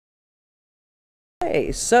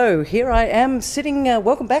Hey, so here I am sitting,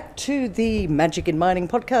 welcome back to the Magic in Mining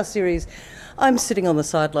podcast series. I'm sitting on the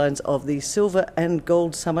sidelines of the Silver and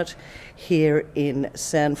Gold Summit here in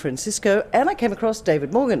San Francisco, and I came across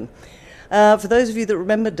David Morgan. For those of you that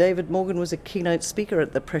remember, David Morgan was a keynote speaker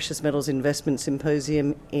at the Precious Metals Investment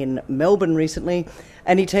Symposium in Melbourne recently,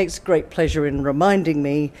 and he takes great pleasure in reminding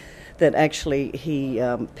me that actually he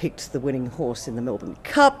picked the winning horse in the Melbourne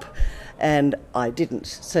Cup, and I didn't.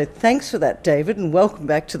 So thanks for that, David, and welcome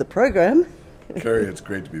back to the program. Kerry, it's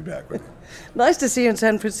great to be back with you. Nice to see you in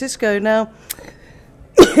San Francisco. Now,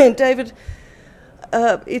 David,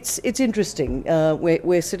 it's interesting.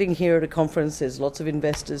 We're sitting here at a conference. There's lots of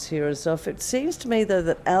investors here and stuff. It seems to me, though,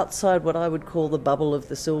 that outside what I would call the bubble of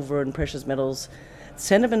the silver and precious metals,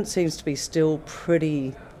 sentiment seems to be still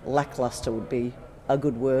pretty lackluster, would be a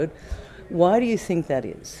good word. Why do you think that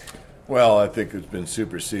is? Well, I think it's been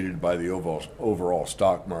superseded by the overall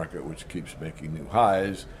stock market, which keeps making new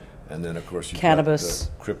highs. And then, of course, you've cannabis,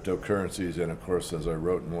 got the cryptocurrencies. And, of course, as I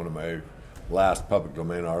wrote in one of my last public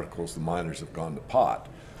domain articles, the miners have gone to pot.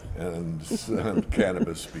 And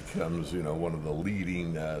cannabis becomes, one of the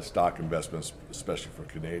leading stock investments, especially for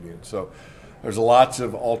Canadians. So there's lots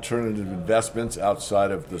of alternative investments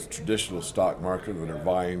outside of the traditional stock market that are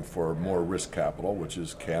vying for more risk capital, which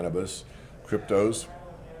is cannabis, cryptos,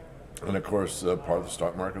 and, of course, part of the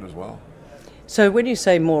stock market as well. So when you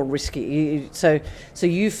say more risky, so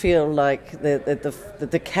you feel like that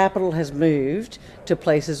the capital has moved to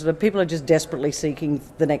places where people are just desperately seeking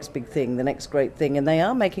the next big thing, the next great thing, and they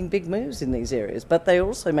are making big moves in these areas, but they're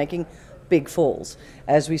also making big falls,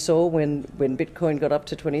 as we saw when Bitcoin got up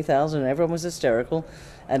to 20,000 and everyone was hysterical,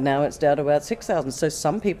 and now it's down to about 6,000. So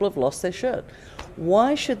some people have lost their shirt.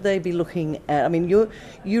 Why should they be looking at, I mean,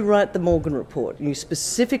 you write the Morgan Report. You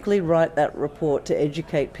specifically write that report to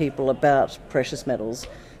educate people about precious metals,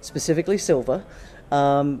 specifically silver.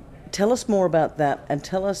 Tell us more about that, and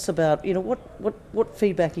tell us about, what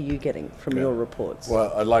feedback are you getting from your reports?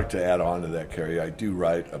 Well, I'd like to add on to that, Kerry. I do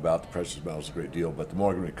write about the precious metals a great deal, but the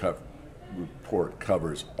Morgan Report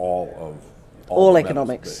covers all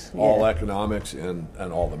economics, all economics and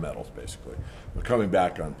all the metals, basically. But coming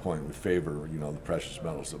back on point, we favor the precious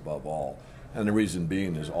metals above all, and the reason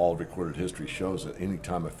being is all recorded history shows that any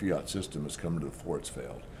time a fiat system has come to the fore, it's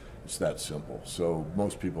failed. It's that simple. So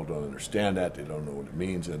most people don't understand that. They don't know what it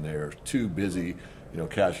means, and they're too busy,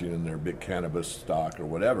 cashing in their big cannabis stock or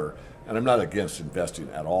whatever. And I'm not against investing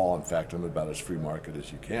at all. In fact, I'm about as free market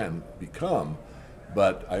as you can become.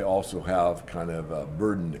 But I also have kind of a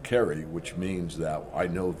burden to carry, which means that I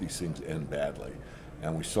know these things end badly.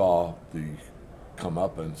 And we saw the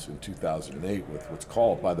comeuppance in 2008 with what's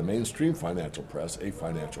called by the mainstream financial press a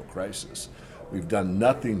financial crisis. We've done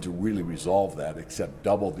nothing to really resolve that except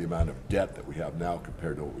double the amount of debt that we have now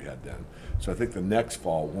compared to what we had then. So I think the next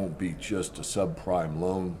fall won't be just a subprime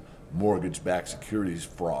loan mortgage-backed securities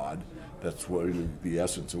fraud. That's what the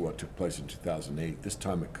essence of what took place in 2008. This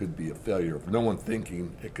time it could be a failure of no one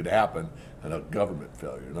thinking it could happen, and a government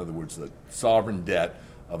failure. In other words, the sovereign debt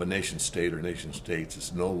of a nation state or nation states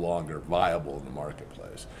is no longer viable in the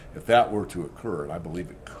marketplace. If that were to occur, and I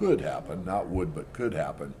believe it could happen, not would but could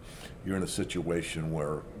happen, you're in a situation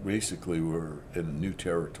where basically we're in new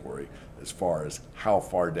territory as far as how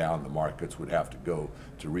far down the markets would have to go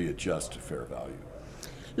to readjust to fair value.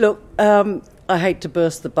 Look, I hate to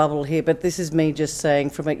burst the bubble here, but this is me just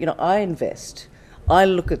saying I invest. I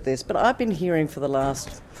look at this, but I've been hearing for the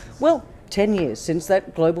last, 10 years since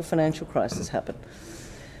that global financial crisis happened,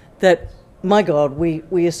 that, my God,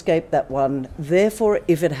 we escaped that one. Therefore,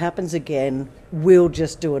 if it happens again, we'll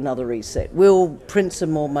just do another reset. We'll print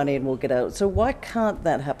some more money and we'll get out. So why can't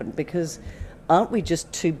that happen? Because aren't we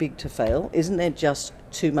just too big to fail? Isn't there just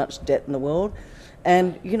too much debt in the world?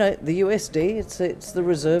 And, the USD, it's the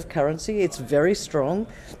reserve currency. It's very strong.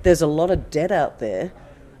 There's a lot of debt out there.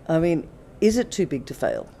 I mean, is it too big to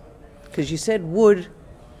fail? Because you said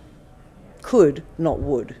could, not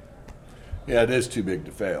would. Yeah, it is too big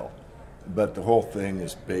to fail. But the whole thing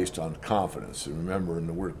is based on confidence. And remember, in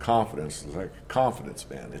the word confidence, it's like a confidence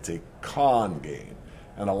band. It's a con game.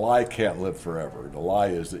 And a lie can't live forever. The lie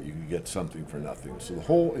is that you can get something for nothing. So the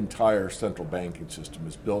whole entire central banking system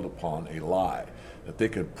is built upon a lie, that they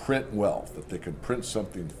can print wealth, that they can print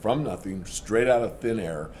something from nothing, straight out of thin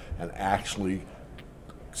air, and actually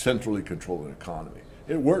centrally control an economy.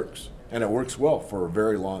 It works, and it works well for a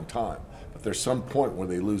very long time. But there's some point where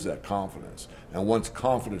they lose that confidence. And once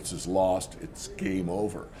confidence is lost, it's game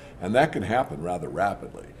over. And that can happen rather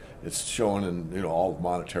rapidly. It's shown in all of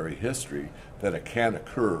monetary history that it can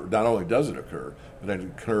occur. Not only does it occur, but it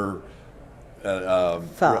occur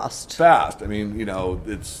Fast. Fast. I mean,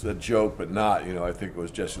 it's a joke, but not. I think it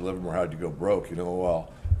was Jesse Livermore, how'd you go broke?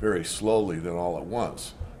 Well, very slowly, then all at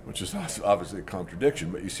once, which is obviously a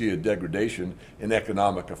contradiction. But you see a degradation in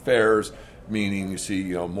economic affairs, meaning you see,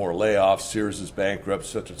 more layoffs. Sears is bankrupt,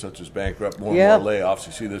 such and such is bankrupt, more and more layoffs.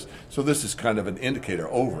 You see this. So this is kind of an indicator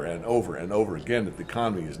over and over and over again that the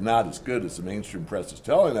economy is not as good as the mainstream press is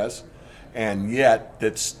telling us, and yet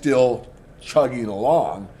that's still chugging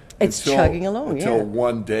along. Chugging along, until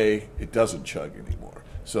one day it doesn't chug anymore.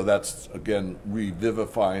 So that's, again,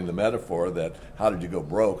 revivifying the metaphor that how did you go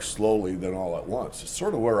broke? Slowly, then all at once. It's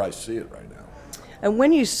sort of where I see it right now. And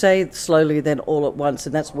when you say slowly, then all at once,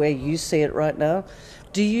 and that's where you see it right now,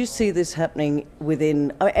 do you see this happening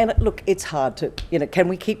within... And look, it's hard to... can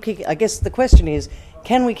we keep kicking... I guess the question is,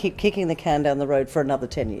 can we keep kicking the can down the road for another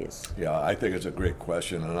 10 years? Yeah, I think it's a great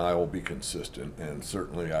question, and I will be consistent. And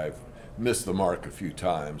certainly I've missed the mark a few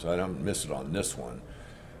times. I don't miss it on this one.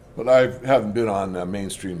 But I haven't been on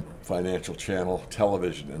mainstream financial channel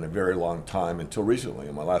television in a very long time until recently.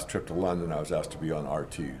 On my last trip to London, I was asked to be on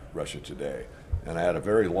RT, Russia Today. And I had a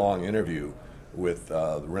very long interview with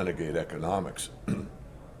the Renegade Economics.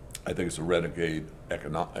 I think it's a renegade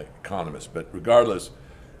economist. But regardless,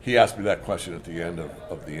 he asked me that question at the end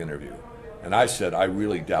of the interview. And I said, I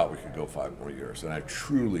really doubt we could go 5 more years. And I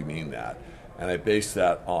truly mean that. And I base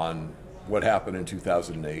that on what happened in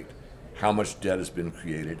 2008, how much debt has been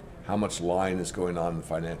created, how much lying is going on in the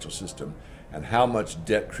financial system, and how much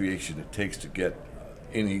debt creation it takes to get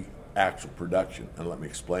any actual production. And let me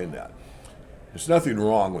explain that. There's nothing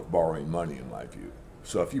wrong with borrowing money, in my view.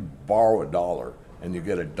 So if you borrow $1 and you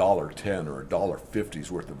get $1.10 or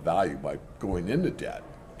 $1.50's worth of value by going into debt,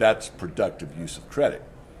 that's productive use of credit.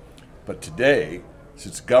 But today,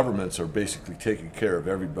 since governments are basically taking care of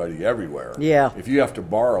everybody everywhere, if you have to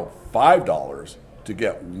borrow $5 to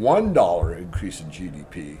get $1 increase in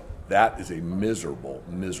GDP, that is a miserable,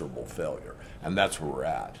 miserable failure. And that's where we're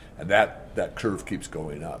at. And that curve keeps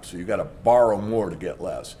going up. So you've got to borrow more to get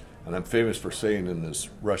less. And I'm famous for saying in this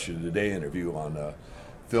Russia Today interview on a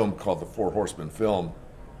film called The Four Horsemen film,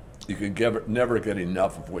 you can never get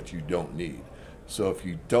enough of what you don't need. So if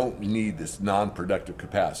you don't need this non-productive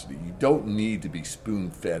capacity, you don't need to be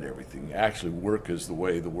spoon-fed everything. You actually work as the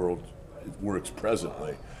way the world works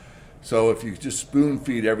presently. So if you just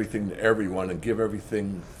spoon-feed everything to everyone and give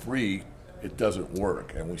everything free, it doesn't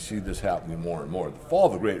work. And we see this happening more and more. The fall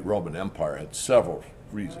of the great Roman Empire had several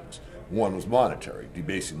reasons. One was monetary,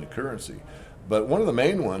 debasing the currency. But one of the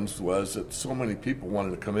main ones was that so many people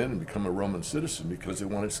wanted to come in and become a Roman citizen because they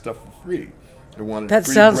wanted stuff for free. They wanted that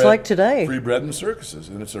sounds bread, like today. Free bread and circuses,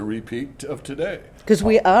 and it's a repeat of today. Because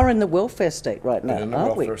we are in the welfare state right now, in the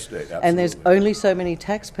aren't welfare we? State, absolutely. And there's only so many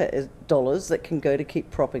taxpayer dollars that can go to keep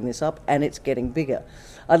propping this up, and it's getting bigger.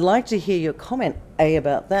 I'd like to hear your comment, A,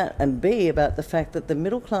 about that, and B, about the fact that the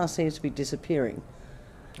middle class seems to be disappearing.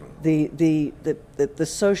 The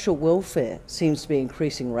social welfare seems to be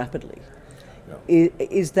increasing rapidly. Yeah.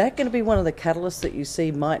 Is that going to be one of the catalysts that you see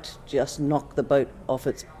might just knock the boat off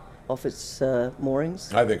its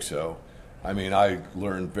moorings? I think so. I mean, I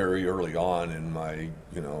learned very early on in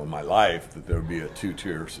my life that there would be a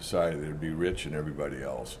two-tier society. There would be rich and everybody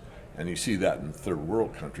else. And you see that in third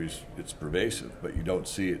world countries. It's pervasive, but you don't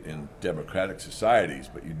see it in democratic societies.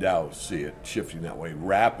 But you now see it shifting that way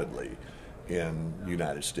rapidly in the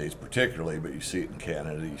United States particularly, but you see it in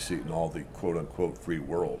Canada, you see it in all the quote-unquote free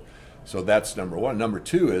world. So that's number one. Number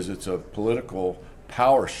two is it's a political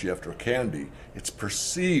power shift, or can be. It's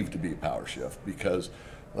perceived to be a power shift because,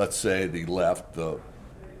 let's say, the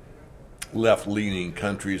left-leaning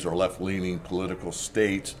countries or left-leaning political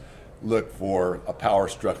states look for a power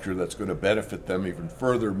structure that's going to benefit them even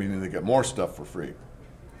further, meaning they get more stuff for free.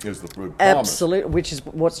 Is the promise. Absolutely, which is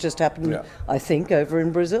what's just happened, I think, over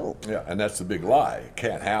in Brazil. Yeah, and that's the big lie. It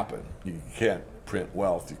can't happen. You can't print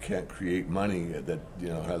wealth. You can't create money that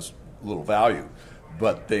has little value.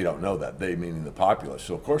 But they don't know that, they meaning the populace.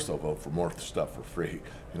 So, of course, they'll vote for more stuff for free.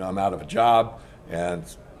 I'm out of a job, and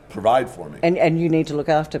provide for me. And you need to look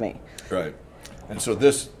after me. Right. And so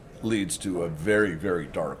this leads to a very, very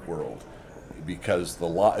dark world because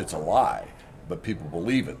it's a lie, but people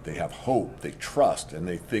believe it. They have hope, they trust, and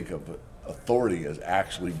they think of authority as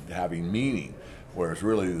actually having meaning, whereas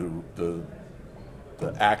really the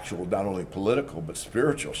actual, not only political, but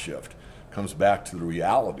spiritual shift comes back to the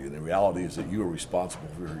reality, and the reality is that you are responsible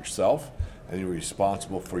for yourself, and you're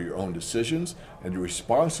responsible for your own decisions, and you're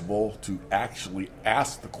responsible to actually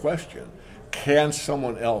ask the question, can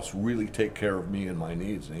someone else really take care of me and my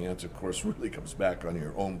needs? And the answer, of course, really comes back on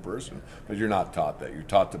your own person, because you're not taught that. You're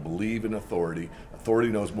taught to believe in authority. Authority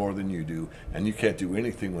knows more than you do, and you can't do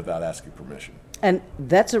anything without asking permission. And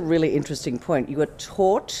that's a really interesting point. You are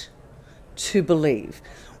taught to believe.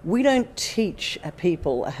 We don't teach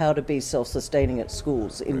people how to be self-sustaining at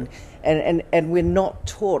schools, and we're not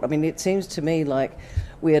taught. I mean, it seems to me like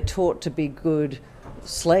we are taught to be good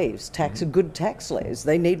slaves, good tax slaves.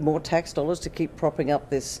 They need more tax dollars to keep propping up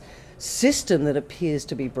this system that appears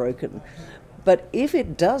to be broken. But if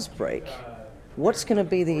it does break, what's going to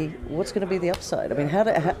be the upside? I mean,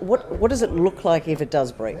 what does it look like if it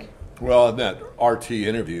does break? Well, in that RT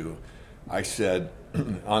interview, I said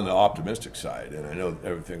on the optimistic side, and I know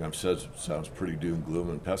everything I've said sounds pretty doom, gloom,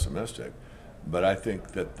 and pessimistic, but I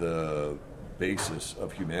think that the basis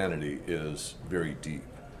of humanity is very deep,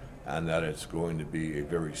 and that it's going to be a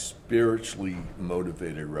very spiritually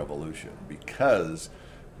motivated revolution. Because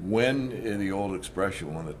when, in the old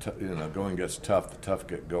expression, when the going gets tough, the tough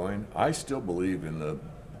get going, I still believe in the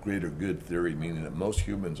greater good theory, meaning that most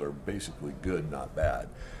humans are basically good, not bad.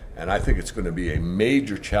 And I think it's going to be a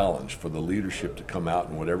major challenge for the leadership to come out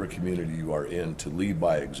in whatever community you are in to lead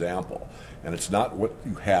by example. And it's not what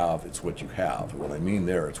you have, it's what you have. What I mean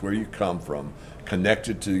there, it's where you come from,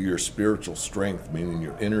 connected to your spiritual strength, meaning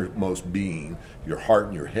your innermost being, your heart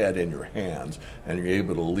and your head and your hands, and you're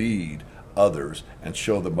able to lead others and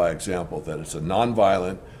show them by example that it's a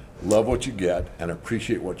nonviolent, love what you get and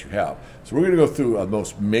appreciate what you have. So we're going to go through a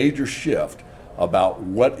most major shift about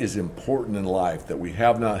what is important in life that we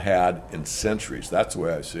have not had in centuries. That's the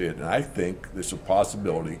way I see it. And I think there's a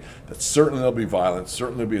possibility that certainly there'll be violence,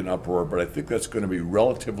 certainly there'll be an uproar, but I think that's going to be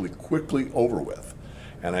relatively quickly over with.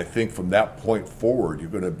 And I think from that point forward, you're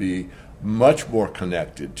going to be much more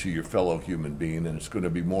connected to your fellow human being, and it's going to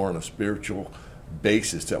be more on a spiritual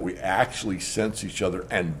basis that we actually sense each other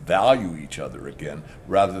and value each other again,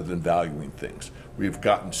 rather than valuing things. We've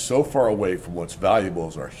gotten so far away from what's valuable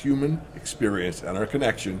as our human experience and our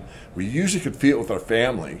connection. We usually could feel it with our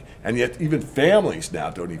family, and yet even families now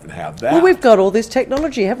don't even have that. Well, we've got all this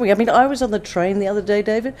technology, haven't we? I mean, I was on the train the other day,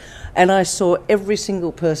 David, and I saw every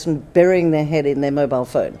single person burying their head in their mobile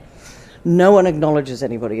phone. No one acknowledges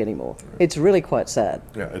anybody anymore. It's really quite sad.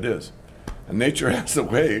 Yeah, it is. And nature has a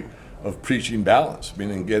way of preaching balance,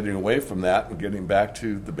 meaning getting away from that and getting back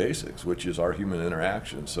to the basics, which is our human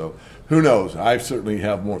interaction. So who knows? I certainly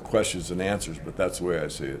have more questions than answers, but that's the way I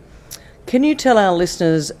see it. Can you tell our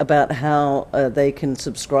listeners about how they can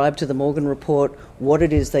subscribe to the Morgan Report, what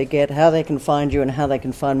it is they get, how they can find you, and how they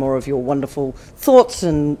can find more of your wonderful thoughts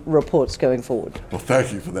and reports going forward? Well,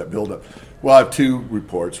 thank you for that build-up. Well, I have two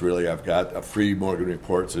reports, really. I've got a free Morgan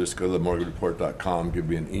Report, so just go to themorganreport.com, give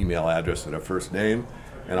me an email address and a first name,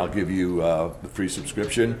 and I'll give you the free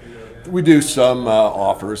subscription. We do some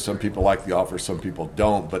offers. Some people like the offer, some people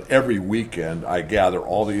don't. But every weekend, I gather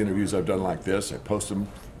all the interviews I've done like this. I post them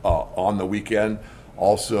on the weekend.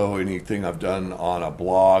 Also, anything I've done on a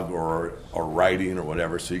blog or writing or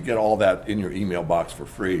whatever. So you get all that in your email box for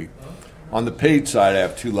free. On the paid side, I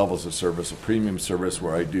have two levels of service. A premium service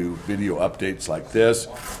where I do video updates like this.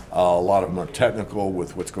 A lot of them are technical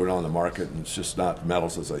with what's going on in the market, and it's just not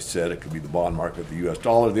metals, as I said. It could be the bond market, the U.S.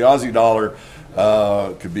 dollar, the Aussie dollar.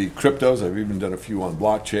 It could be cryptos. I've even done a few on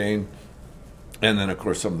blockchain. And then, of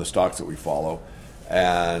course, some of the stocks that we follow.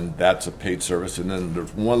 And that's a paid service. And then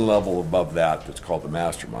there's one level above that that's called the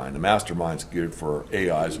Mastermind. The Mastermind's geared for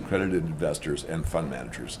AIs, accredited investors, and fund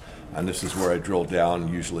managers. And this is where I drill down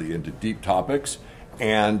usually into deep topics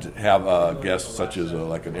and have guests such as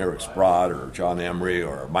like an Eric Sprott or John Emery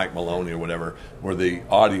or Mike Maloney or whatever, where the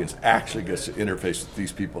audience actually gets to interface with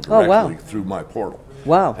these people directly through my portal.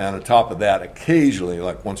 Wow. And on top of that, occasionally,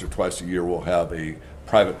 like once or twice a year, we'll have a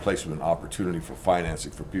private placement opportunity for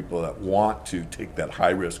financing for people that want to take that high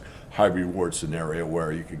risk, high reward scenario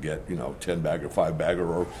where you could get, 10 bagger, 5 bagger,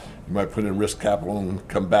 or you might put in risk capital and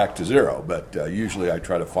come back to zero. But usually I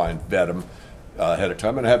try to vet them ahead of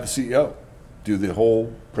time, and I have the CEO do the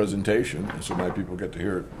whole presentation, so my people get to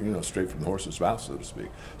hear it, straight from the horse's mouth, so to speak.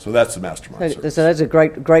 So that's the Mastermind service. So that's a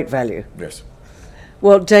great value. Yes.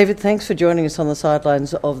 Well, David, thanks for joining us on the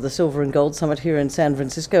sidelines of the Silver and Gold Summit here in San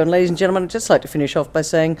Francisco. And ladies and gentlemen, I'd just like to finish off by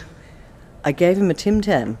saying I gave him a Tim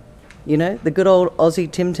Tam, the good old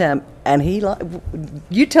Aussie Tim Tam. And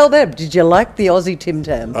you tell them, did you like the Aussie Tim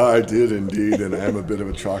Tam? I did indeed, and I am a bit of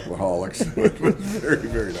a chocoholic, so it was very,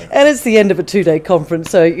 very nice. And it's the end of a 2-day conference,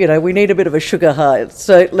 so, we need a bit of a sugar high.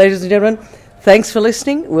 So, ladies and gentlemen, thanks for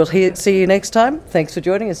listening. We'll see you next time. Thanks for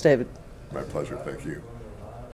joining us, David. My pleasure. Thank you.